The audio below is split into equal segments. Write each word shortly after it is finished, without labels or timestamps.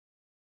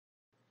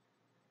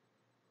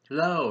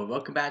Hello,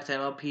 welcome back to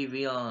MLP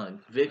Vlog.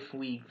 This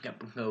week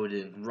episode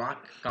is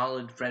Rock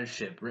Solid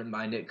Friendship, written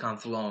by Nick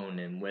Confalone,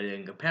 and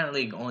with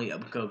apparently only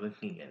episode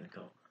 15 in it.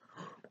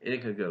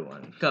 It's a good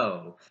one.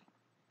 So,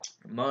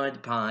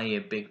 Mud Pie, a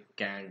big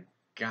guy,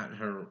 got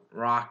her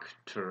rock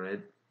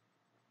turret,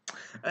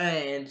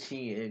 and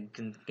she is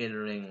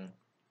considering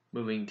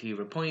moving to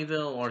either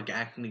Ponyville or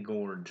Gackley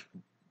Gorge.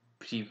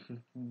 She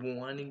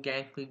wanted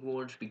Gackley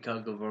Gorge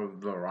because of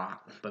the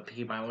rock, but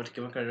people want to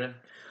give her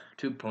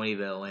to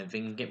Ponyville, and if they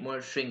can get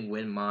more string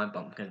when my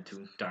bump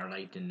into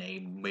Starlight, and they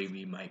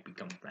maybe might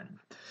become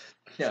friends.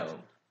 So,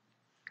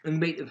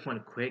 and make this one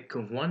quick,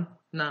 because one,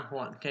 not a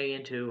lot to get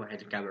into, I had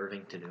to got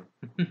everything to do.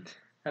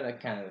 And I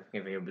kind of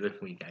gave it, but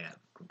this week I got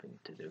something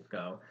to do.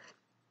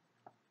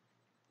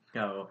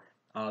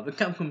 The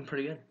comes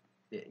pretty good.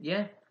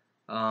 Yeah.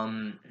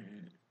 Um,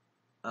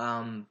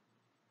 um,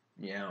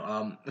 you know,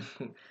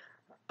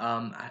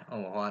 I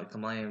don't know what to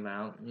complain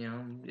about.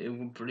 It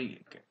was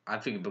pretty. I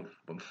think it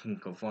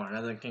would go far.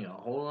 Another thing, a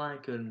whole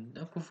lot could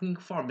not go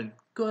far, but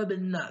good,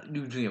 but not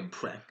usually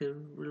impressive,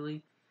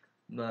 really.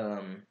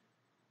 But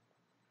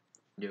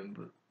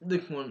but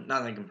this one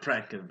not like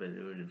impressive, but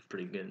it was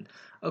pretty good.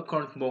 Of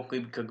course, mostly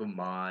because of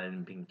Mod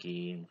and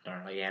Pinky and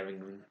Starlight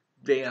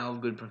they all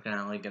good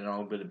personality and they're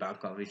all good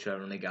about each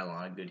other, and they got a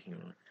lot of good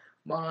humor.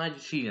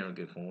 Mod, she never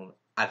gets old.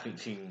 I think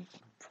she's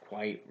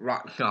quite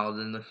rock solid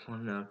in this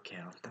one. Okay,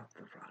 I'll stop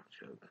the rock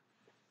joke.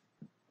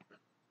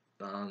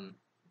 Um,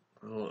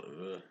 uh,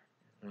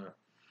 uh,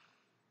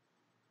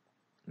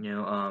 you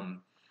know,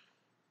 um,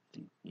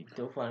 it's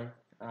so funny.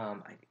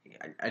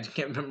 I just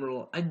can't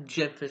remember. I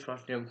just finished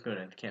watching the episode.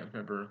 I can't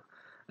remember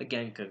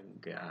again. Cause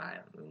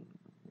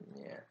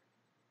yeah.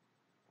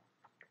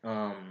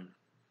 Um,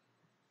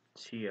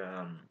 she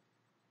yeah,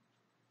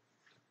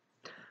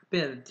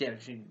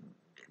 she.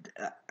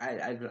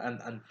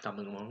 I'm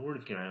stumbling on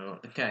words here. I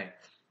don't. Okay,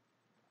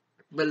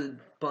 but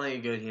playing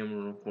a good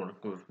humor, of course,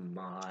 with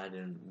Mod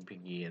and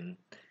Piggy and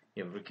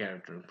the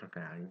character,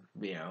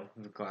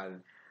 because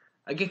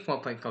I guess one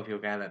point of view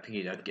guy that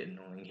Piggy does get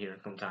annoying here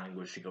sometimes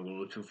where she goes a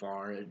little too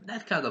far.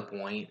 That's kind of the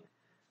point.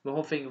 The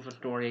whole thing of the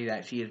story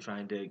that she is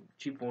trying to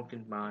keep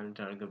working on and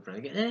trying to go friend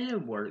again, and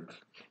it works.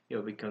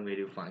 Because they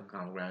do find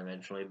common ground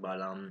eventually,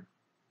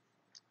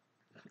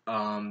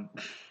 um,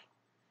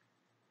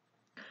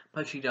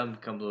 but she does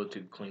become a little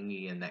too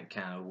clingy, and that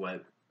kind of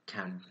what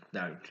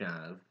that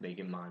kind of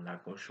making mine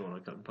not go short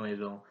like a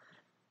Ponyville.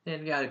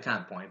 And got a kind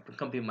of point, but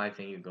some people might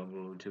think you go a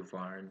little too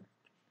far, and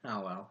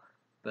oh well.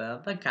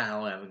 But I kind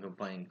of have a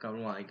complaint. Come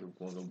on, like,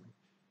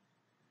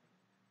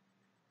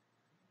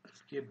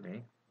 excuse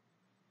me.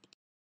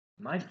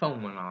 My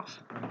phone went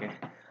off. Okay.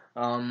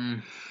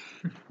 Um,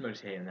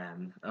 let's say that.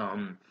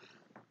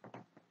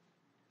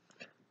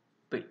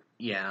 But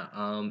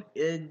yeah,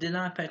 it did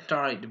not affect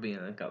Starlight to be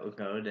in the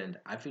code, and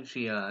I think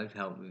she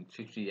helped me.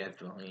 She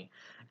definitely,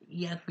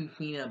 yes, we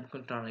clean up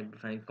Starlight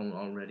before going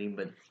already,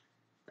 but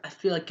I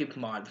feel like it's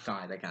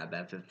modified. I got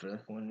benefit for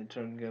this one in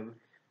terms of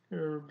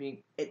her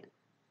being it.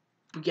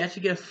 We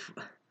actually get.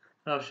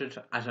 I should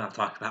not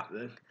talk about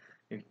this.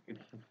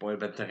 Boy,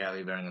 but took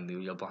out bearing on the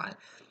real plot.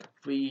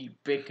 We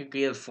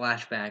basically have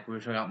flashback. We were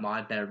talking about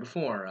Mod better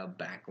before,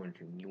 back when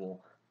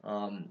Mule.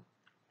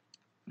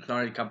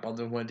 Started a couple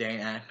of one day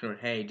and asked her,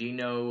 "Hey, do you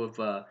know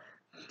of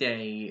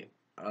they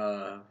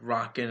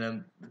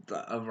rocking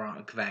a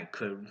rock that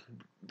could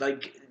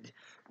like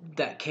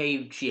that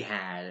cave she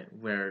had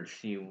where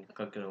she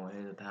took it away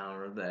the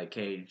power of that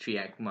cave? She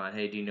asked Mod,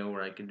 hey, do you know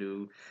where I could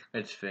do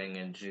this thing?"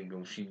 And she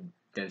goes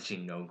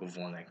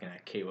on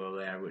that cave over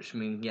there, which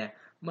means yeah,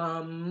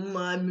 Mom,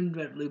 I'm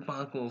directly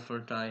responsible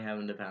for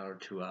having the power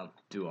to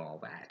do all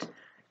that.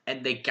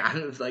 And they kind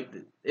of like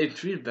it's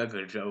treated as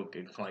a joke.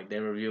 It's like they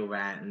reveal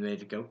that and they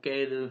just go,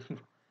 okay,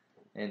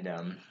 and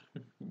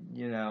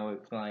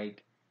it's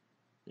like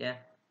yeah.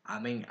 I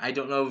mean, I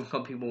don't know if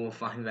some people will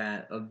find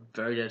that a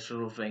very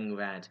detrimental thing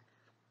that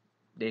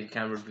they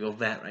kind of reveal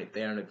that right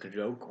there and it's a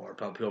joke, or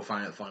some people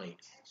find it funny.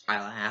 I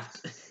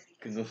laughed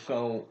because it's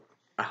so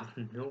out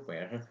of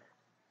nowhere.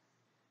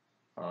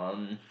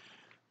 Um,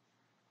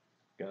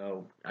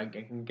 I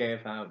can get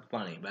if it's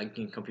funny, but I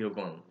can some people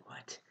going,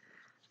 what?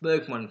 But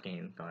it's one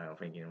game, so I don't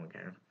think anyone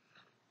cares.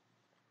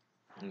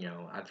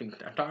 I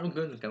think I thought it was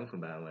good to come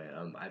from that way.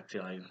 I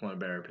feel like it's one of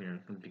better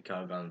appearance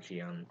because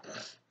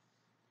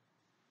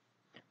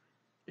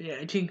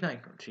yeah, she's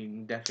like she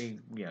definitely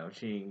we have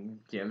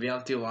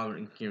to do a lot of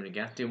you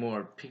have to do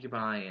more Pinkie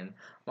Pie and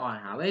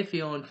how they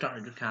feel and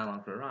start to kind of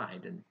like the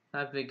ride, and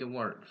I think it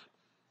works.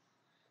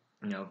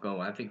 Go.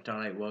 I think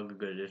Starlight was a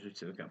good addition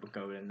to the Cup of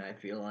Code, and I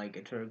feel like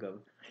it's her go.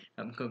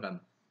 Cook.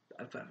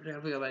 I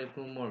feel like a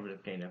little more of a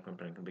kind of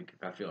company because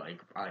I feel like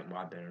I like a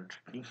lot better.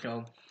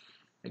 So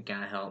it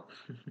kind of helps.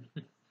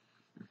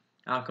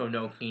 Alco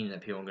no keen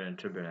that people are going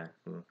to trigger that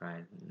food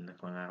right?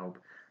 That's one I hope.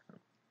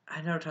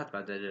 I never talked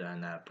about that did I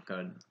not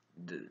because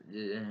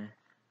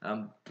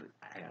I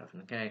got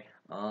it okay.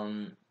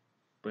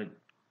 But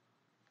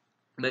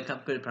make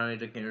up good probably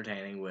just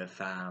entertaining with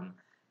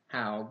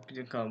how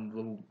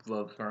become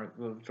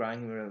the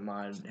trying to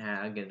mod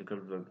how again because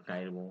of the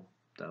excitable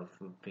stuff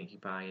with Pinkie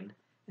Pie, and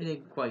it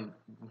didn't quite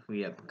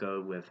we have to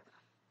go with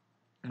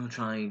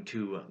trying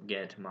to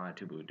get my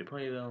to boot to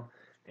Playville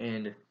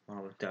and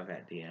all the stuff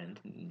at the end.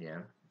 Yeah,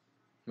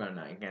 but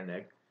not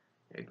again.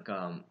 I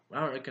don't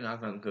reckon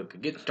I'm gonna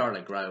get started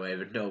like right away.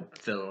 There's no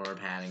filler or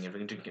padding. If we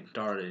can just get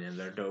started and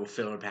there's no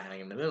filler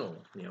padding in the middle,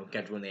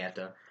 catch when they have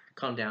to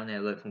calm down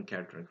and let from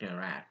character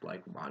interact,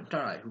 like Ron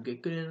Starlight, who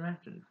get good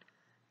interaction.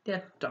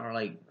 That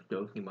Starlight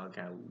joking about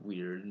kind of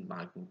weird,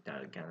 mocking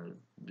kind of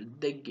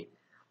they get.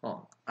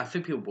 Well, I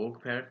think people will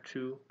compare it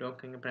to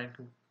joking and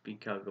pranking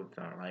because of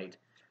Starlight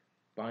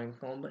buying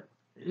film, but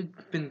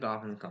it's been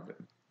often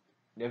covered.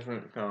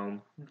 Different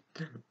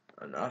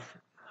enough.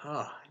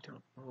 I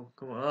don't. Oh,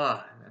 come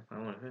on. I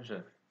want to finish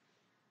it.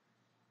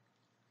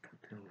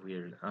 It's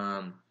weird.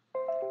 But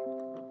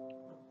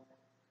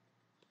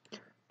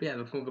yeah,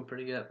 the cool got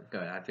pretty good.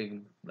 Good. I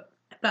think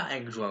about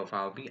Angelo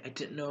probably. I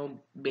didn't know.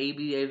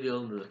 Maybe they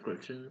revealed the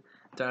description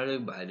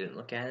started, but I didn't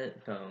look at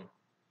it. So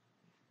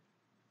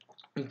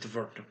it's the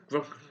first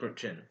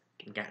description.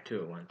 Got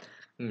to it one.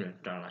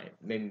 Starlight.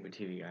 Maybe the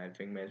TV guy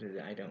thing measures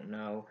it. I don't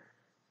know.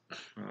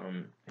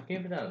 I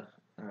gave it up.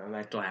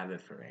 I still have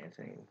it for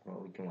anything.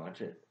 Well, we can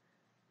watch it.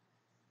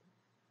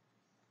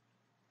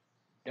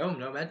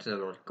 No, that's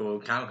a cool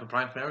kind of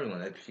surprise for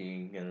everyone that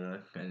she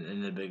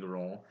in a big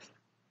role.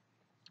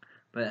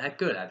 But that's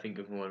good. I think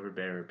it's one of her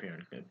better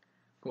appearance. Good.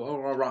 Cool.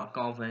 Overall, rock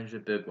golf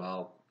friendship big.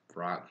 Well,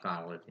 rock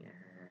solid.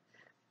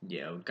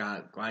 Yeah,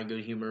 got quite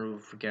good humor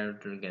for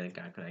character. Again,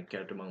 got connect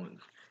character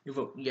moments.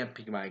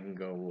 Pick I can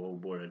go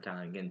overboard at a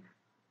time. Again,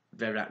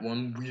 there's that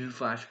one weird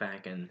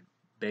flashback, and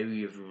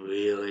baby, if you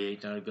really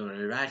started going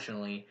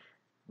irrationally,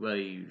 well,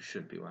 you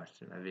should be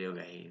watching my video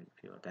game.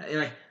 Feel like that.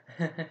 Anyway,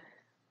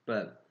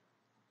 but.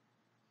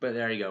 But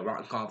there you go,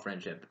 rock call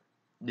friendship.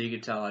 You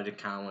can tell I just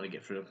kind of want to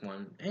get through this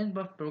one, and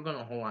but we're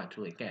gonna hold on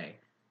to it, okay?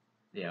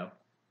 You know,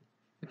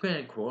 we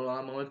couldn't quote a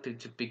lot more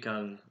just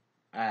because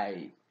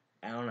I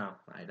don't know,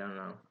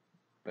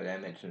 But I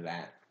mentioned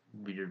that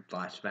weird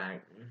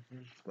flashback.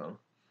 So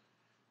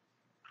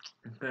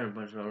very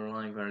much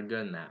overlying very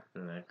good in that. I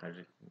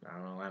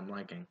don't know what I'm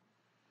liking.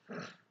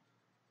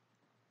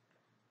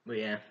 But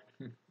yeah,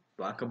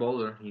 Block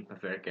Boulder, he's my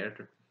favorite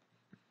character.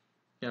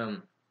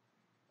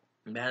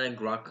 Banning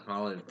rock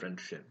college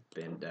friendship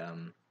and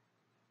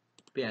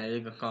yeah,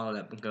 you can call it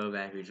up and go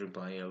back. We should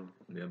play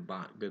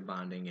good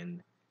bonding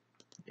and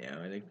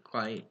and it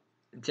quite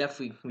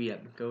definitely we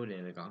episode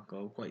and it got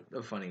go quite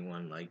a funny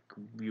one like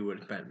you would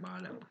expect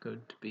mod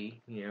episode to be.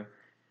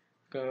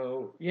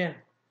 So yeah,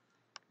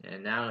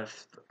 and now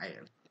if I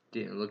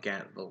didn't look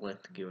at the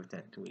list to give it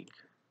that week,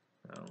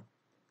 so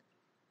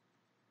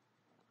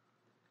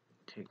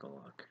take a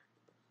look.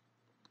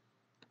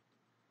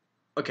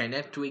 Okay,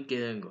 next week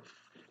is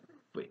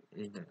wait,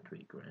 is next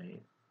week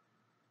right?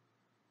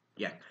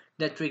 Yeah,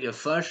 next week is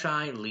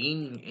Fluttershy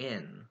leaning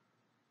in.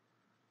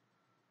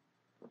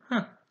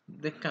 Huh.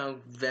 This kind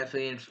of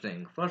very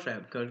interesting. First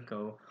episode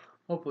go.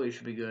 Hopefully it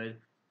should be good.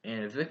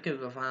 And if this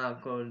gives a final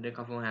code, the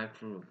couple hack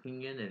for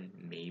opinion and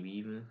maybe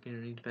even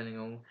opinion depending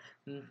on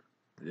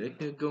they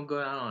could go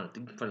out on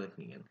it for the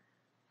opinion.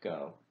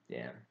 Go.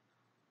 Yeah.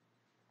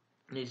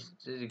 It's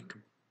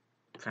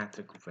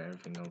practical for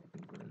everything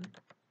open.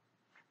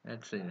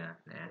 Actually not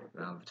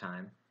all the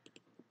time.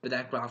 But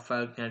that graph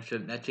that's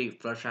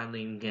it first time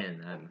leaning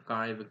in. I'm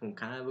sorry if it's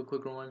kind of a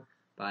quick one,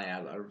 but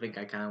I think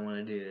I kinda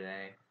wanna do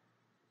today.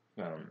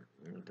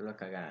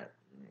 Look, I got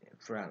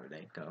forever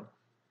day go.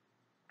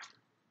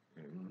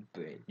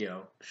 But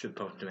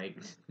supposed to make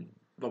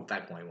well,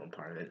 that's only one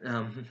part of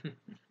it.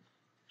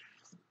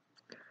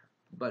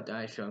 But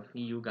I shall see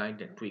you guys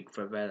next week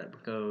for that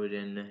episode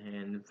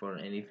and for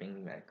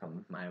anything that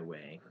comes my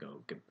way.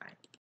 Go goodbye.